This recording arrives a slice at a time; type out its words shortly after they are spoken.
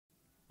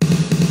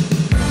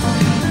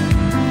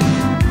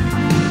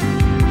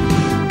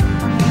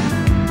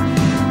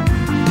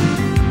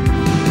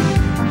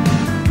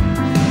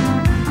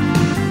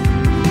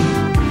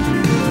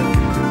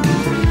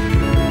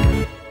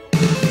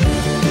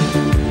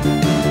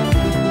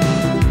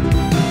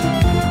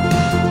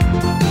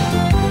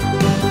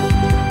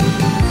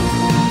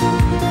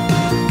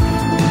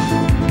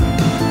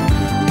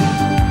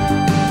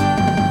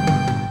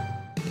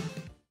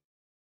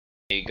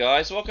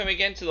guys, welcome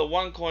again to the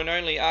One Coin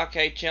Only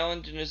Arcade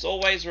Challenge, and as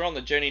always we're on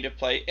the journey to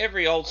play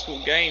every old school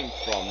game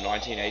from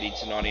 1980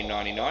 to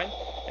 1999,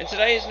 and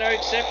today is no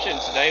exception.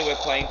 Today we're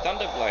playing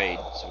Thunderblade,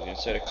 so we're going to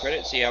insert a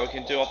credit, see how we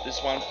can do off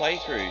this one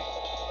playthrough.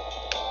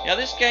 Now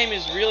this game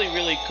is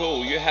really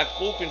cool. You have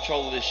full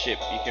control of this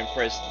ship. You can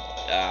press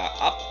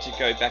up to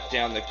go back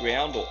down the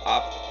ground, or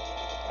up,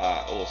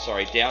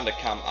 down to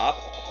come up.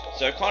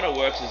 So it kind of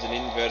works as an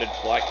inverted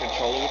flight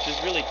controller, which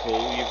is really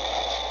cool.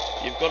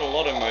 You've got a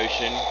lot of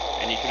motion,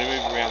 and you can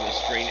move around the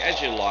screen as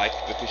you like,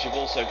 because you've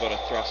also got a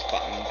thrust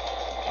button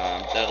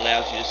that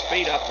allows you to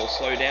speed up or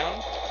slow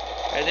down.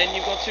 And then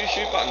you've got two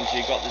shoot buttons.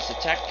 You've got this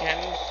attack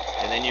cannon,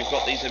 and then you've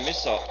got these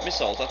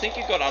missiles. I think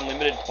you've got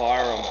unlimited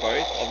fire on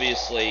both.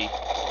 Obviously,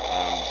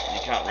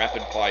 you can't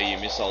rapid fire your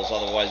missiles,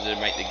 otherwise it'd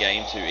make the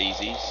game too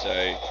easy.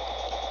 So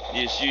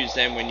you just use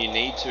them when you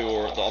need to,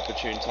 or at the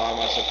opportune time,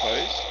 I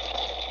suppose.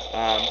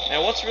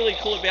 Now what's really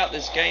cool about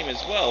this game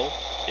as well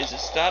is it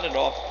started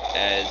off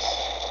as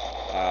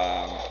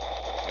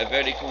a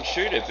vertical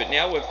shooter, but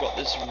now we've got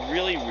this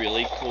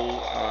really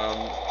cool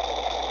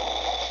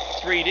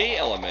 3D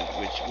element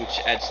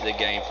which adds to the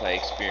gameplay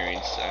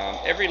experience.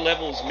 Every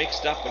level's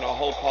mixed up in a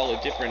whole pile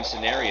of different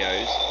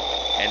scenarios,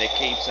 and it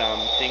keeps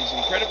things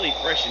incredibly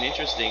fresh and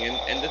interesting,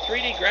 and the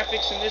 3D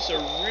graphics in this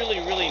are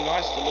really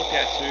nice to look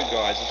at too,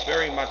 guys. It's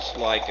very much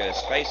like a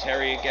Space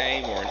Harrier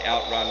game or an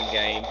Outrun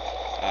game.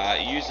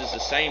 It uses the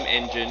same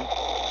engine,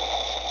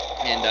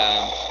 and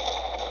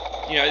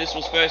you know, this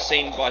was first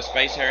seen by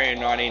Space Harrier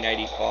in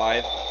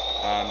 1985.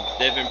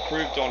 They've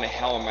improved on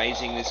how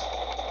amazing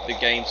the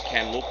games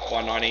can look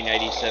by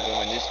 1987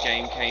 when this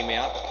game came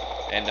out,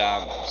 and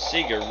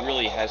Sega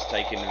really has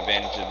taken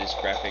advantage of this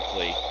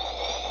graphically.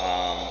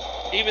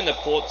 Even the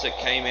ports that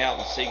came out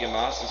in Sega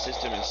Master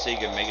System and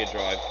Sega Mega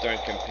Drive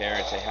don't compare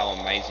it to how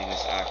amazing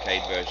this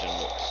arcade version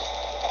looks.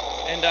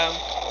 And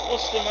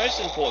what's the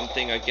most important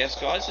thing, I guess,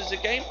 guys, is the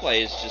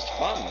gameplay is just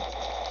fun.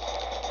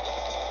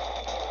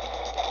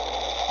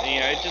 You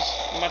know, just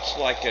much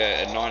like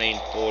a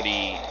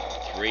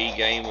 1943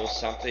 game or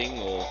something,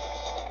 or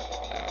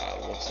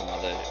what's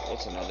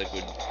another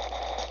good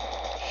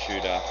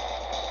shooter,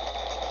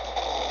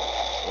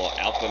 or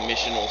Alpha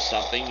Mission or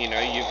something. You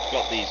know, you've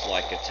got these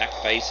like attack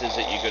bases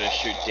that you've got to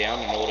shoot down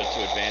in order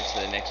to advance to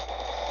the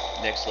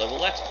next level.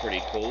 That's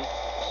pretty cool.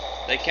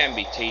 They can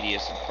be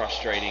tedious and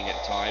frustrating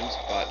at times,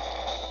 but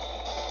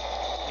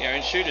you know,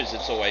 in shooters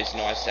it's always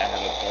nice to have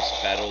a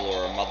boss battle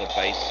or a mother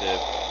base to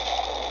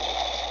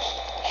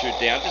shoot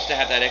down, just to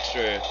have that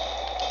extra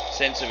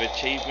sense of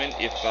achievement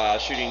if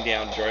shooting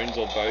down drones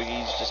or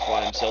bogies just by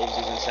themselves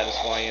isn't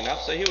satisfying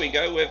enough. So here we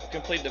go, we've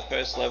completed the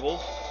first level,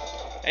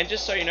 and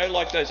just so you know,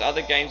 like those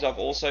other games I've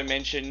also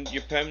mentioned,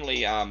 you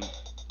permanently earn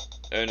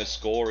a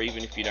score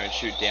even if you don't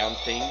shoot down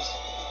things.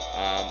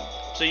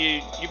 So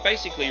you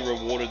basically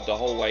rewarded the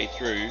whole way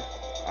through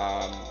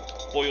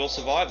for your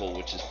survival,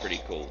 which is pretty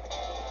cool.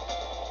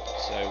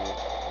 So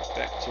we're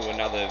back to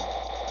another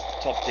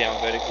top-down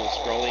vertical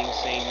scrolling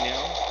scene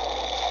now.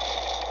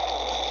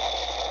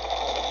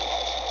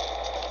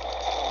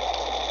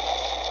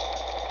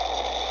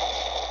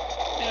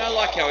 I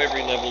like how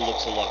every level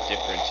looks a lot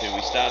different too.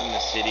 We start in the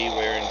city,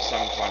 we're in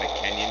some kind of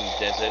canyon,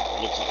 desert.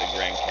 It looks like the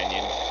Grand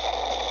Canyon.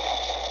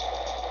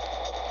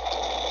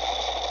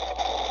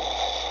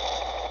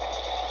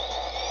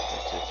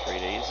 Back to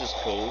 3D. This is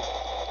cool.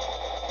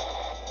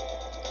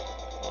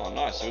 Oh,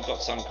 nice. So we've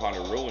got some kind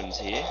of ruins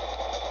here.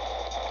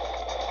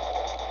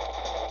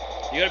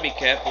 You got to be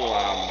careful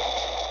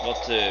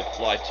not to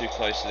fly too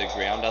close to the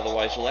ground,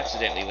 otherwise you'll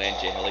accidentally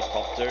land your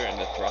helicopter and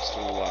the thrust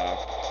will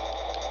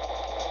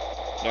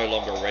no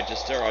longer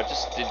register. I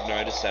just did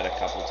notice that a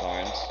couple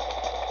times.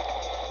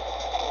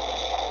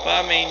 But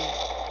I mean,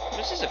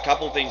 there's just a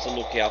couple things to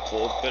look out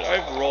for, but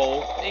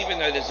overall, even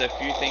though there's a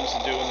few things to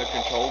do on the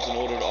controls in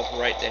order to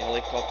operate the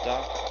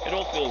helicopter, it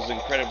all feels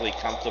incredibly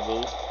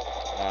comfortable,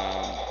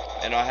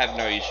 and I have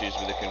no issues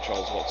with the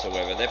controls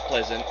whatsoever. They're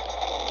pleasant.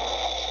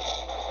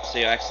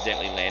 See, I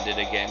accidentally landed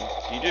again,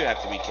 so you do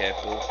have to be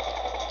careful.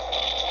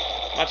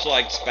 Much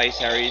like Space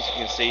Harriers, you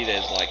can see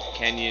there's like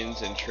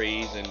canyons and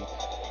trees and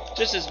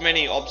just as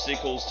many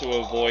obstacles to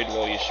avoid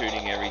while you're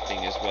shooting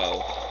everything as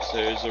well. So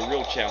it's a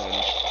real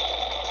challenge.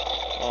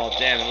 Oh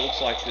damn, it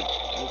looks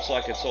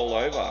like it's all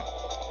over.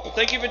 Well,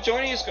 thank you for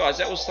joining us, guys.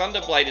 That was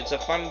Thunderblade. It's a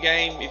fun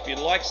game. If you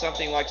like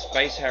something like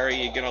Space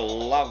Harrier, you're gonna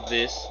love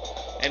this.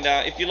 And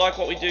if you like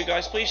what we do,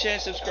 guys, please share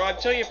and subscribe.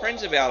 Tell your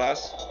friends about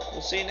us.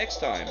 We'll see you next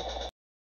time.